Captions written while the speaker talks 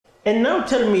And now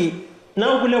tell me,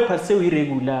 now we are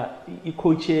irregular, a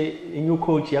new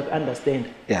coach, you understand.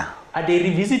 Yeah. Are they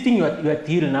revisiting your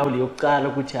deal now?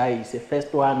 Is the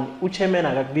first one. Uchairman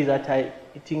agakbiza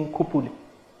eating kupuli.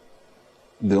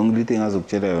 The only thing I was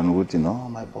telling you, no,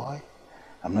 my boy,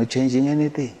 I'm not changing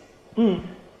anything.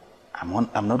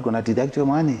 I'm not gonna deduct your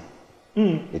money.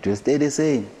 It will stay the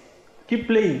same. Keep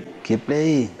playing. Keep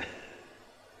playing.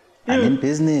 I'm in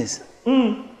business.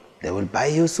 They will buy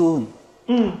you soon.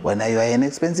 When you are an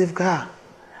expensive car,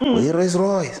 or Rolls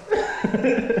Royce,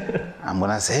 I'm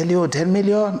gonna sell you 10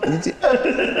 million. 10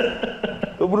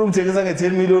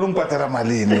 million,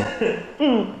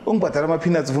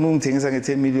 peanuts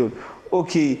 10 million.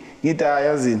 Okay,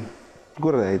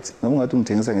 go right. I'm going to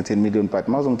 10 million, but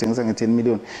I'm going to 10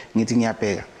 million. Getting your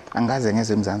pay. I'm going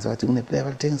to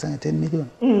play 10 million.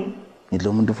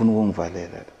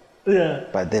 Yeah.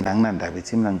 But then I'm not having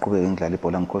team and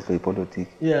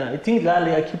politics. Yeah, I think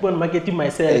I keep on marketing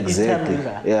myself. Exactly.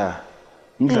 Yeah.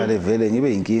 Ngidlale vele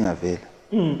ngibe inkinga vele.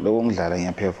 Lokho ngidlala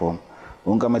ngiyaperform.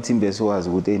 Wonke ama team base wazi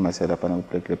ukuthi eyimasela lapha ku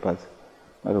Black Leopards.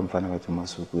 Nalo mfana wathi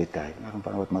Masuku weDai, nalo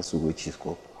mfana wathi Masuku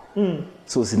weChiscope.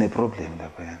 So sine problem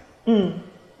lapha yana.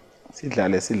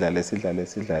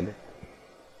 Sidlale.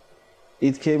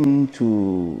 It came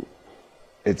to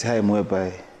a time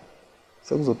whereby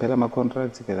sekuzophela ama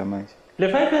contracts phela manje. Le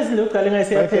 5 years lo uqale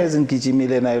ngayisiya 5 years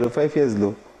ngigijimile nayo 5 years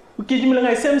lo. Ugijimile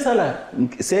ngayi same salary.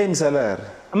 Same salary.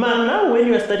 Man, now when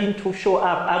you are starting to show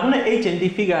up, akuna agent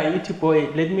ifika yithi boy,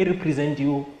 let me represent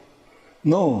you.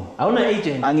 No. Awuna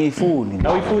agent. Angifuni.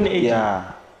 Awufuni agent.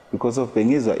 Yeah. Because of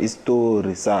bengizwa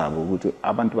istory sabo ukuthi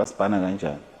abantu basibana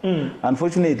kanjani.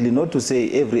 Unfortunately, not to say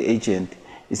every agent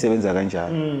isebenza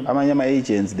kanjani. Amanye ama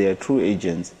agents, they are true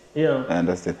agents. Yeah. I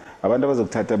understand. Abantu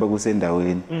abazokuthatha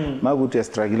bakusendaweni. Makuthi uya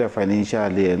struggle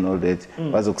financially and all that,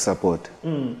 bazokusupport.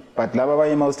 But laba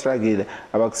abanye ma struggle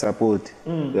abakusupport.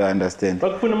 You understand?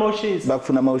 Bakufuna mawushisa.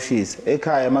 Bakufuna mawushisa.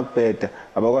 Ekhaya makubheda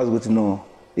abakwazi ukuthi no,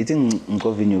 ithi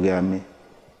ngicovinyu yami.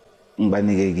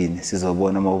 Ngibanike kini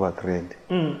sizobona uma uba grand.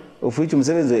 Ufuthi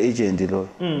umsebenzi weagent lo.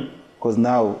 Because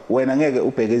now wena ngeke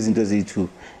ubheke izinto zethu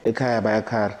ekhaya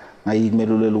bayakhala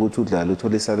ngayimelulela ukuthi udlala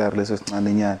uthole salary leso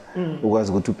sincane nyana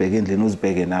ukwazi ukuthi ubheke endlini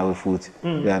uzibheke nawe futhi.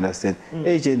 You understand?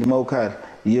 Agent mawukhala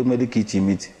yiyo kumele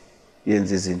igijime ithi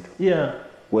yenze izinto. Yeah.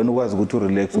 Wena ukwazi ukuthi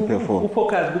urelax uperform.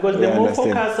 Focus because the more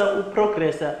focus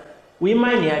uprogressa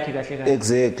uyimani yakhe kahle kahle.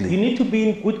 Exactly. You need to be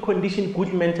in good condition,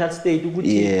 good mental state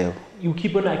ukuthi you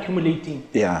keep on accumulating.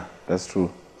 Yeah, that's true.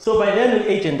 So by then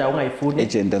agent awungayifuni.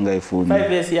 Agent angayifuni.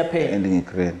 5 years yaphela. And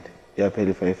ngigrand.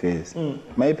 Yaphela 5 years.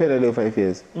 Mayiphela le 5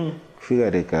 years.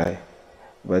 Kufika the guy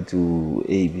but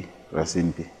AB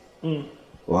Rasimpi.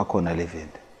 Wakhona le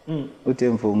venda. Uthe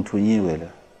mfo ngithunyiwe la.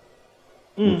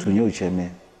 Ngithunywe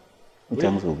uchairman. Uthi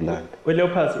angizokulanda. We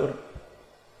Leopards or?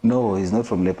 No, he's not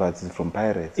from Leopards, he's from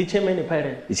Pirates. Chairman e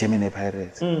Pirates. Chairman e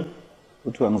Pirates.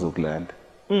 Uthi angizokulanda.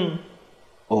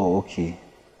 Oh, okay.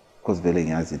 Because vele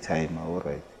ngiyazi time, all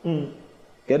right.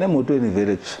 Kena emotweni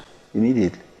vele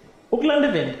immediately. Ukulanda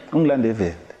event? Ungilanda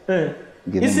event.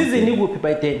 Isizini ikuphi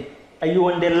by then? Are you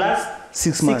on the last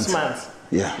 6 months? 6 months.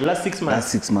 Yeah. Last 6 months.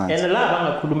 Last 6 months. And la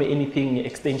bangakhuluma anything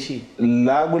extension.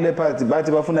 La kule party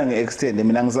bathi bafuna ngeextend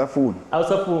mina ngisafuna.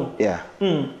 Awusafuna? Yeah.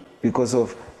 Because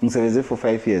of ngisebenze for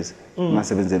 5 years.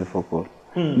 Ngasebenzele for goal.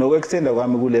 No extenda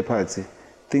kwami kule party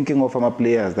thinking of ama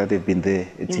players that have been there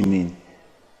eteamini.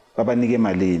 Babanike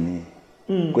malini.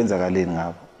 Kwenzakaleni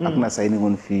ngabo. Akuna signing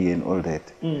on fee and all that.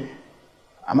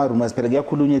 Ama rumors phela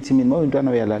kuyakhulunywa eteamini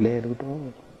mawuntwana uyalalela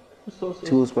ukuthi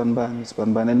two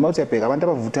spanbani and mawuthi yabheka abantu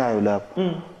abavuthayo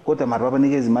lapho kodwa mara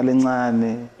babanikeza imali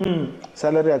encane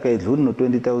salary yakhe ayidluli no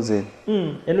 20,000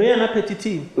 and uyana phethe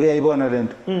team uyayibona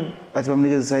lento bathi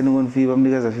bamnikeza signing on fee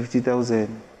bamnikeza 50,000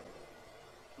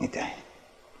 ngithi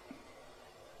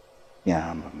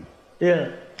yahamba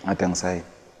ngathi angisayi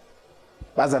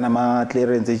baza nama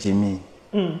clearance ejimini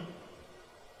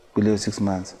kuleyo 6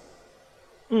 months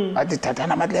athi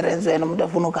thathana ama clearance wena umuntu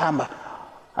afuna ukuhamba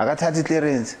akathathi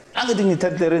clearance angithi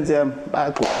ngithatha clearance yami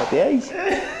baxo bathi hey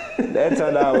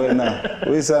letha la wena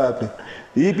uyisaphi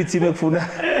yipi team ekufuna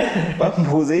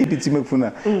bambuze yipi team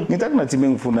ekufuna ngithi akuna team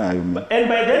engifunayo and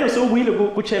by then usubuyile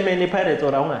ku chairman e Pirates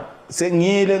or awungayi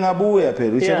sengiyile ngabuya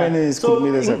phela u chairman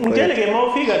isikhulumile saqala ngitshele ke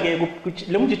mawufika ke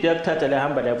le mujidi yakuthatha la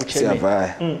hamba la ku chairman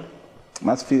siyavaya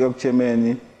masifika ku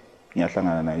chairman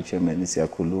ngiyahlangana naye chairman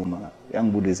siyakhuluma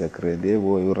yangibulisa grand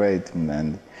yebo you right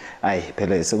mnandi ayi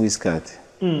phela sekuyisikhathi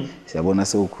siyabona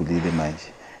sewukhulile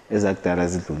manje ezakudala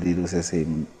zidlulile usese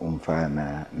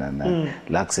umfana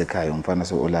la kusekhaya umfana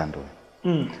seOrlando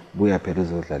buya phela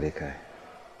uzodlala ekhaya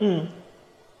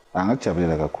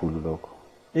angakujabulela kakhulu lokho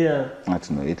Yeah.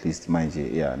 ngathi no at least manje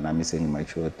yeah nami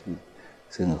sengimatured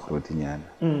sengigrowth inyana.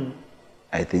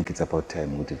 I think it's about time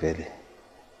ukuthi vele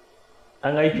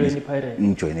angayijoin iPirates.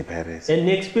 ngijoin iPirates. And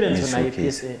experience on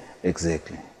IPSA.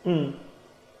 Exactly.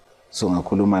 So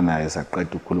ngakhuluma naye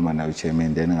saqeda ukukhuluma naye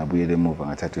uchairman then ngabuyela emuva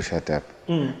ngathatha shut up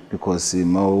because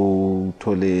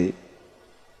mawuthole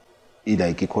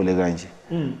like ikhole kanje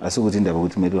asukuthi indaba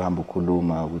ukuthi kumele uhambe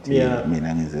ukukhuluma ukuthi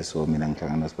mina ngize so mina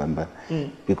ngihlangana nosibani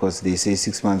because they say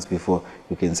 6 months before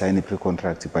you can sign a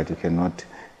pre-contract but you cannot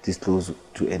disclose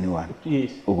to anyone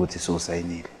ukuthi so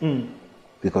signile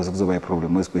because kuzoba a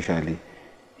problem especially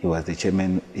he's the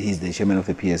chairman of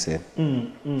the PSL.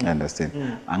 I understand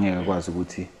angeke akwazi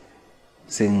ukuthi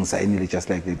sengisayinile just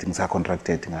like that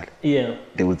ngisa-contracted ngale. Yeah.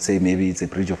 They would say maybe it's a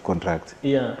breach of contract.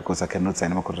 Yeah. Because I cannot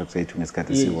sign my contract say to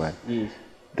ngesikhathi esiyi-1.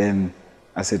 Then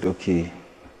I said okay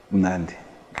mnandi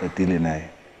qedile naye.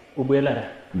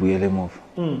 Ubuyele emuva.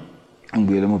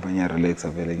 Ngibuyele emuva ngiyarelaxa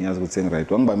vele ngiyazi ukuthi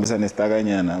sengiright. Wangibambisa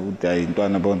nesitakanyana ukuthi hayi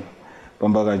intwana bona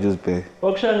bamba kanje uzibheke.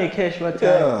 Wakushaya ngecash wathi.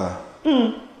 Yeah.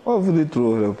 Wavula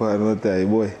draw lapha wathi hayi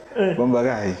boy bamba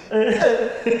kanje.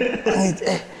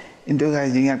 Ngithi into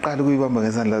kanje ngiyaqala ukuyibamba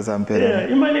ngesandla sami phela.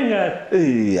 Imali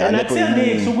engaka.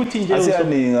 Akusiyaniki ukuthi nje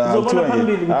uzobona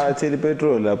phambili. Thela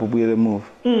petrol lapho ubuyele emuva.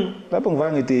 Lapho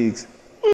ngivanga ngeTaxi.